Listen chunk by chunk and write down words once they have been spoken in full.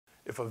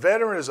If a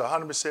veteran is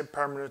 100%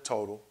 permanent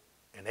total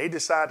and they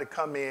decide to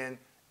come in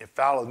and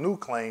file a new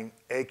claim,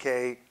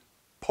 aka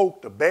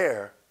poke the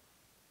bear,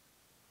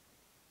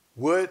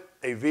 would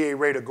a VA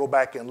rater go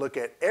back and look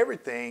at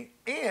everything?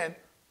 And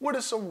what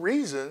are some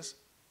reasons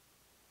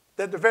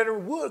that the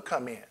veteran would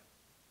come in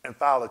and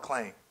file a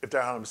claim if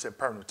they're 100%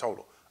 permanent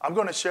total? I'm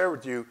going to share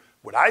with you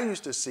what I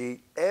used to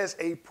see as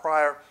a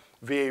prior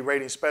VA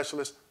rating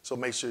specialist, so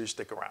make sure you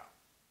stick around.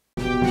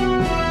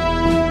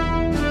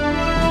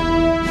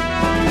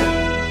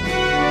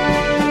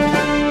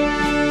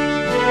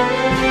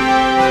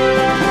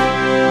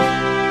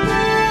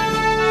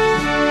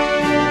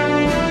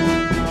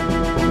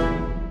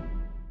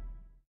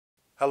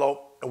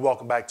 Hello and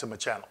welcome back to my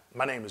channel.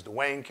 My name is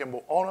Dwayne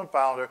Kimball, owner and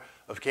founder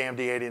of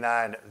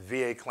KMD89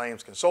 VA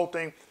Claims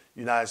Consulting,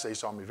 United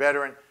States Army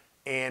veteran,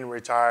 and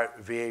retired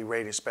VA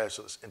rating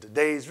specialist. In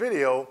today's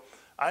video,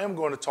 I am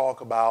going to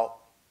talk about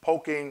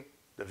poking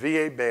the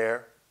VA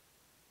bear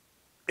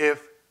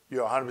if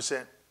you're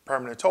 100%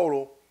 permanent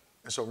total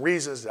and some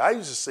reasons that I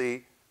used to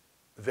see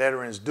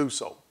veterans do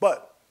so.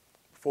 But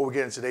before we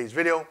get into today's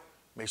video,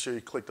 make sure you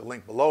click the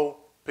link below,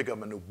 pick up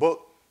my new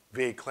book,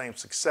 VA Claim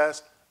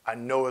Success. I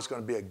know it's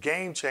going to be a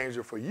game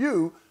changer for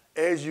you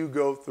as you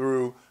go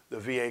through the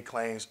VA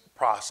claims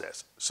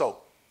process.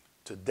 So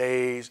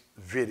today's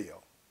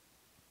video,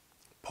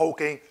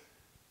 poking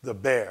the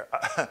bear.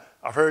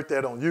 I've heard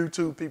that on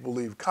YouTube. People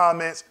leave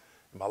comments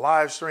in my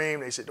live stream.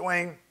 They say,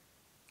 Dwayne,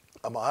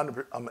 I'm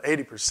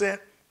 80%,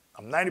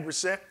 I'm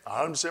 90%,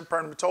 100%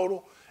 permanent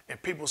total.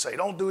 And people say,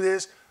 don't do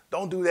this,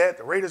 don't do that.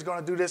 The rater's going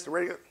to do this. The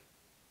rater.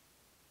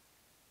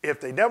 If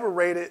they never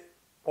rated,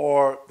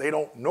 or they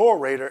don't know a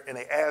rater and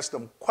they ask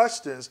them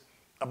questions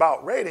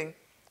about rating,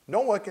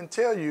 no one can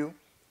tell you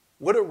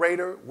what a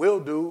rater will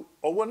do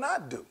or will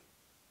not do,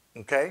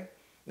 okay?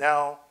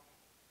 Now,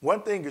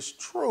 one thing is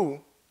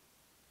true,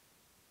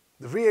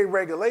 the VA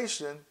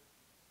regulation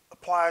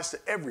applies to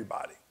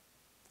everybody,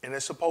 and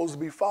it's supposed to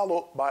be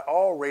followed by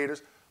all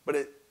raters, but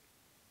it's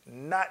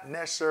not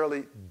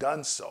necessarily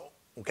done so,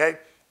 okay?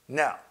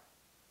 Now,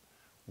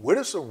 what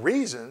are some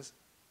reasons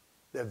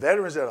that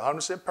veterans that are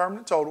 100%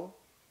 permanent total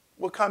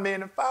will come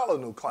in and file a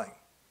new claim?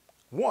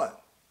 One,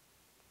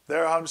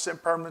 they're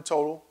 100% permanent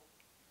total,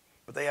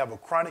 but they have a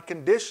chronic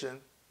condition,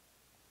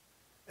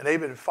 and they've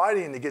been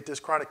fighting to get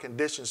this chronic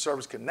condition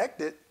service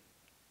connected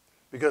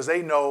because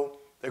they know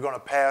they're going to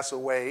pass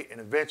away and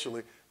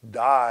eventually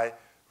die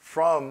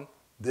from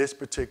this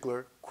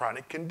particular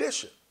chronic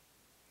condition.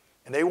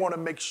 And they want to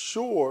make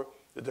sure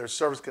that they're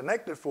service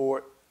connected for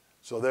it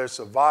so their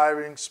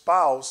surviving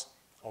spouse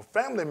or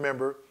family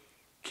member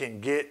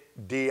can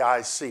get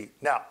DIC.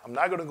 Now, I'm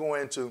not going to go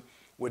into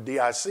what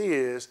DIC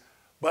is,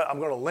 but I'm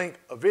going to link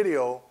a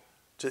video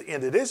to the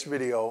end of this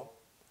video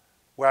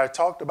where I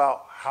talked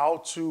about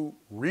how to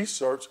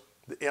research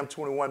the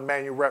M21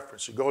 manual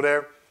reference. You go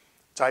there,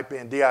 type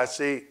in DIC,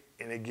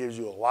 and it gives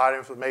you a lot of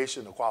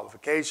information, the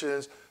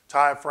qualifications,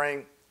 time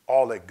frame,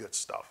 all that good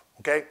stuff,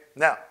 okay?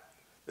 Now,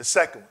 the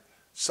second one,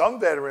 some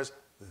veterans,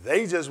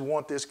 they just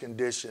want this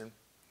condition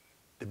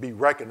to be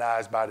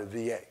recognized by the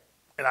VA.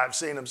 And I've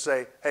seen them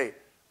say, hey,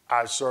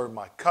 I served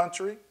my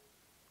country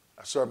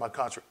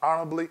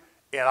honorably,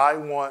 and I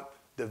want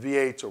the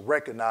VA to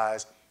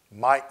recognize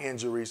my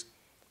injuries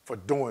for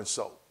doing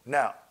so.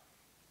 Now,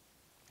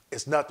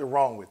 it's nothing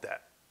wrong with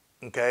that,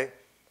 okay?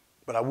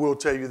 But I will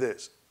tell you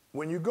this.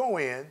 When you go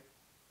in,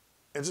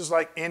 and just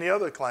like any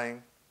other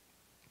claim,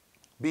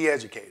 be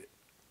educated.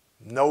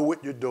 Know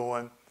what you're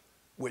doing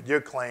with your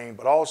claim,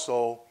 but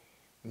also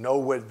know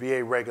what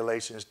VA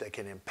regulations that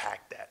can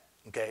impact that,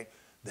 okay?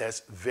 That's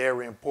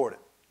very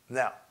important.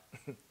 Now,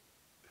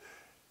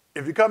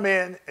 if you come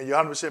in and you're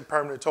 100%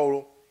 permanent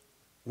total,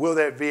 will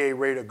that VA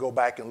rater go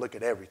back and look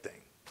at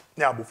everything?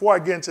 Now, before I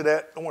get into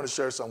that, I want to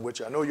share something with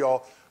you. I know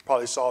y'all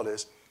probably saw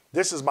this.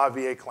 This is my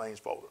VA claims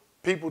folder.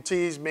 People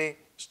tease me.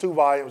 It's 2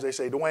 volumes. They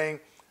say, Dwayne,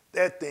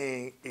 that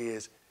thing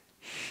is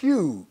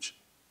huge.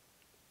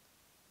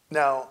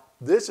 Now,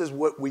 this is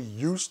what we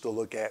used to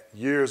look at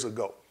years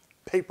ago.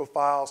 Paper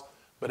files,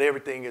 but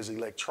everything is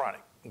electronic,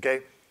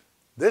 okay?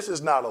 This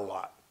is not a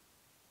lot.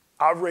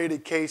 I've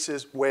rated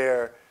cases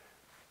where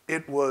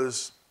it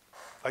was,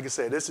 like I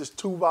said, this is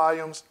 2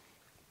 volumes.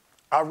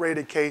 I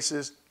rated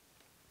cases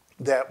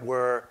that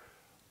were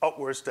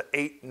upwards to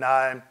 8,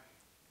 9,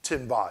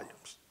 10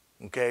 volumes,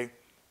 okay?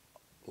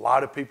 A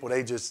lot of people,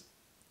 they just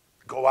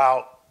go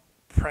out,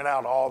 print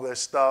out all their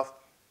stuff,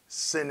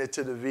 send it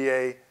to the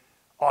VA.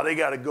 Oh, they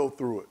got to go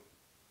through it.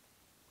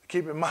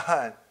 Keep in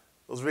mind,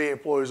 those VA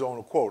employees are on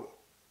a quota.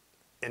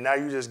 And now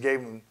you just gave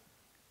them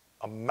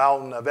a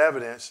mountain of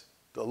evidence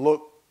to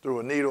look through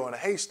a needle in a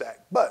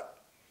haystack. But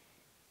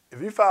if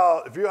you're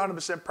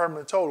 100%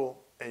 permanent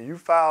total and you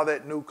file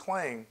that new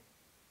claim,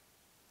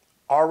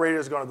 our rater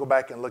is going to go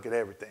back and look at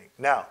everything.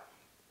 Now,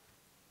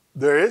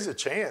 there is a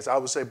chance, I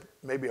would say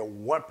maybe a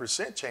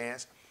 1%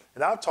 chance,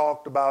 and I've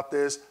talked about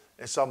this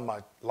in some of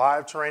my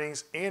live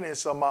trainings and in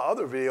some of my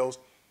other videos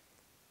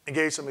and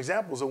gave some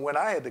examples of when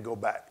I had to go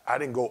back. I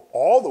didn't go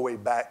all the way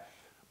back,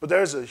 but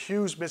there's a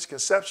huge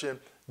misconception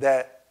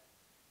that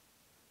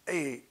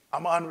hey,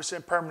 I'm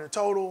 100% permanent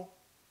total.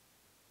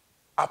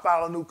 I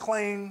file a new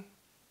claim.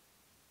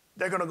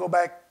 They're going to go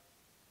back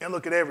and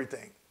look at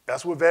everything.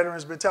 That's what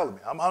veterans been telling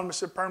me. I'm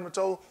 100% permanent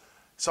total.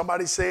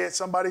 Somebody said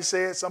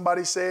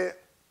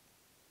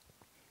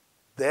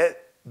that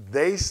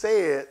they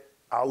said,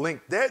 I'll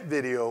link that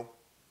video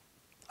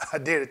I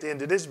did at the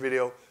end of this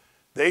video.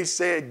 They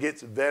said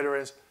gets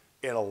veterans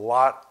in a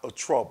lot of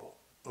trouble,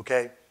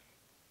 okay?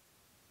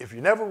 If you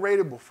never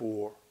rated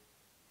before,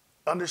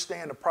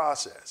 understand the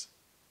process.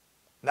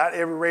 Not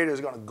every rater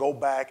is going to go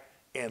back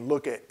and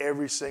look at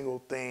every single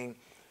thing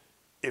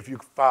if you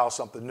file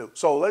something new.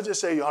 So let's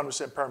just say you're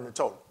 100% permanent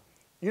total.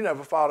 You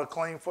never filed a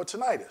claim for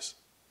tinnitus.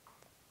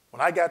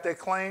 When I got that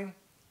claim,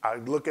 I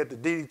look at the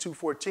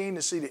DD-214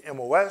 to see the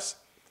MOS.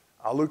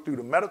 I look through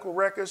the medical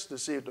records to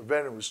see if the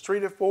veteran was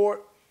treated for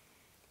it.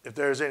 If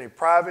there's any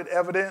private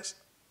evidence,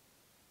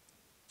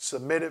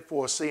 submit it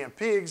for a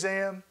CMP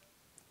exam.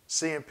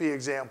 CMP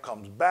exam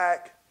comes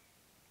back,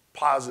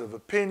 positive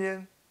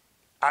opinion.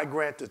 I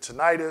grant the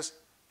tinnitus.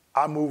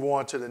 I move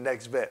on to the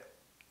next vet.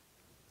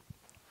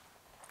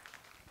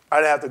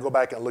 I'd have to go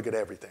back and look at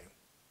everything,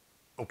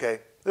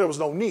 okay? There was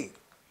no need.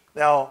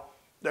 Now,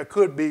 there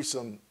could be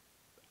some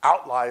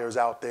outliers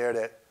out there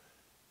that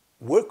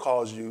would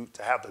cause you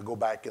to have to go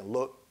back and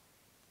look,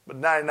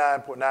 but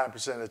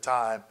 99.9% of the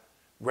time,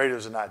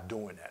 raters are not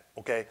doing that,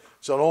 okay?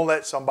 So don't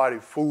let somebody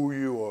fool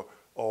you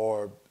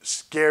or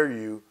scare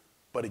you.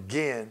 But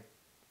again,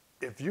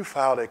 if you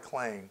file that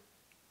claim,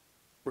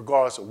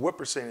 regardless of what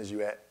percentage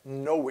you're at,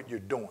 know what you're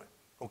doing,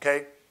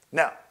 okay?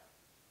 Now,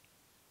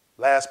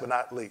 last but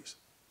not least,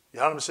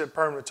 you're 100%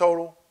 permanent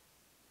total,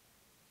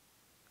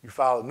 you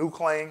file a new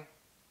claim,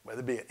 whether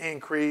it be an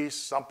increase,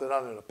 something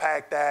under the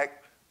PACT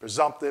Act,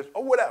 presumptive,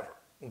 or whatever,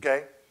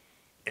 okay?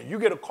 And you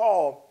get a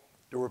call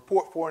to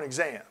report for an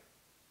exam.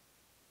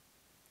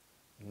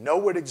 Know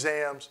what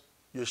exams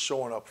you're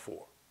showing up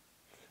for.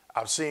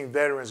 I've seen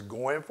veterans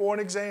go in for an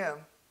exam.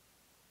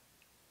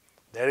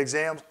 That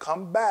exam's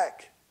come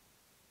back.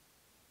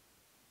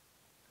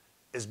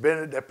 It's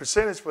been, that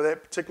percentage for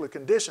that particular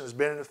condition has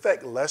been in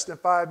effect less than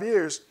 5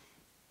 years,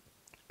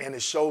 and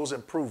it shows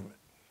improvement.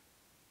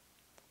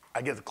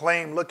 I get the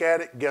claim, look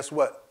at it, guess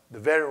what? The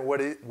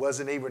veteran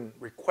wasn't even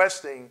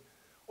requesting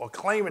or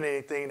claiming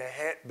anything that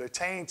had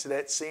pertained to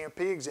that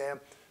CMP exam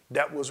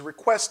that was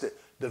requested.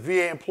 The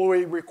VA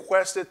employee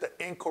requested the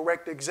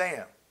incorrect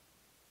exam.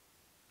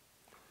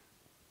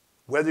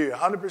 Whether you're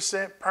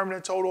 100%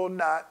 permanent total or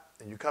not,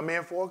 and you come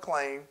in for a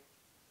claim,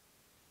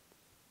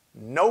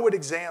 know what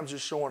exams you're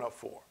showing up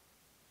for.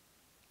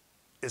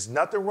 There's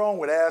nothing wrong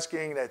with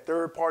asking that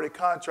third-party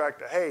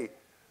contractor, hey,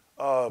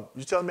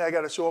 you telling me I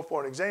got to show up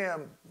for an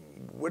exam.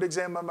 What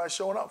exam am I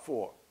showing up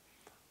for?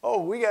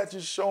 Oh, we got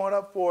you showing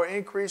up for an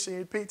increase in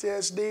your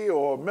PTSD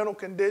or mental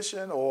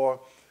condition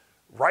or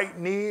right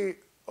knee.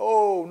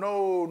 Oh,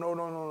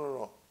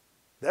 no.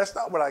 That's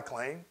not what I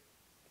claim.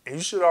 And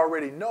you should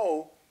already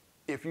know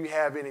if you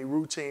have any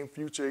routine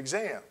future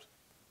exams.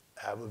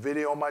 I have a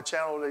video on my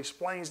channel that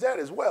explains that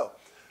as well.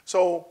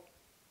 So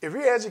if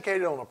you're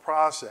educated on the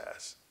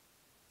process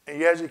and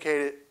you're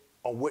educated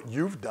on what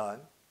you've done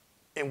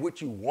and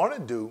what you want to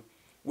do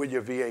with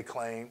your VA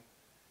claim,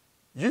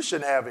 you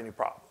shouldn't have any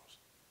problems,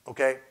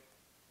 okay?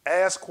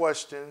 Ask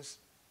questions,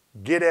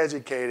 get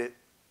educated,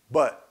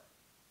 but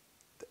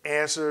to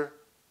answer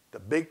the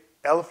big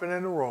elephant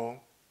in the room,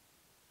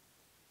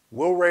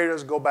 will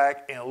raters go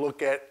back and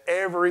look at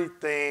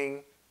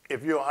everything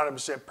if you're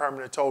 100%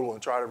 permanent total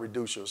and try to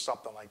reduce you or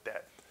something like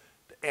that?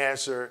 The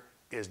answer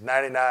is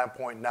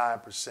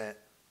 99.9%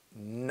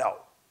 no.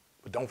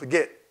 But don't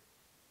forget,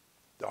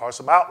 there are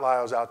some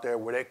outliers out there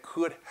where that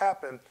could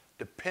happen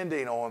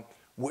depending on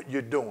what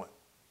you're doing.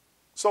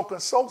 So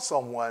consult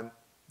someone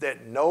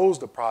that knows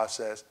the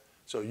process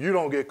so you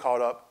don't get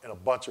caught up in a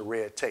bunch of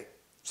red tape.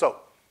 So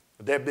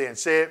with that being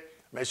said,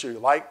 make sure you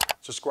like,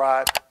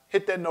 subscribe,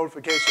 hit that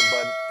notification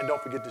button, and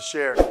don't forget to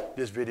share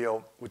this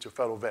video with your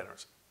fellow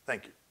veterans.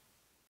 Thank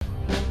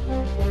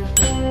you.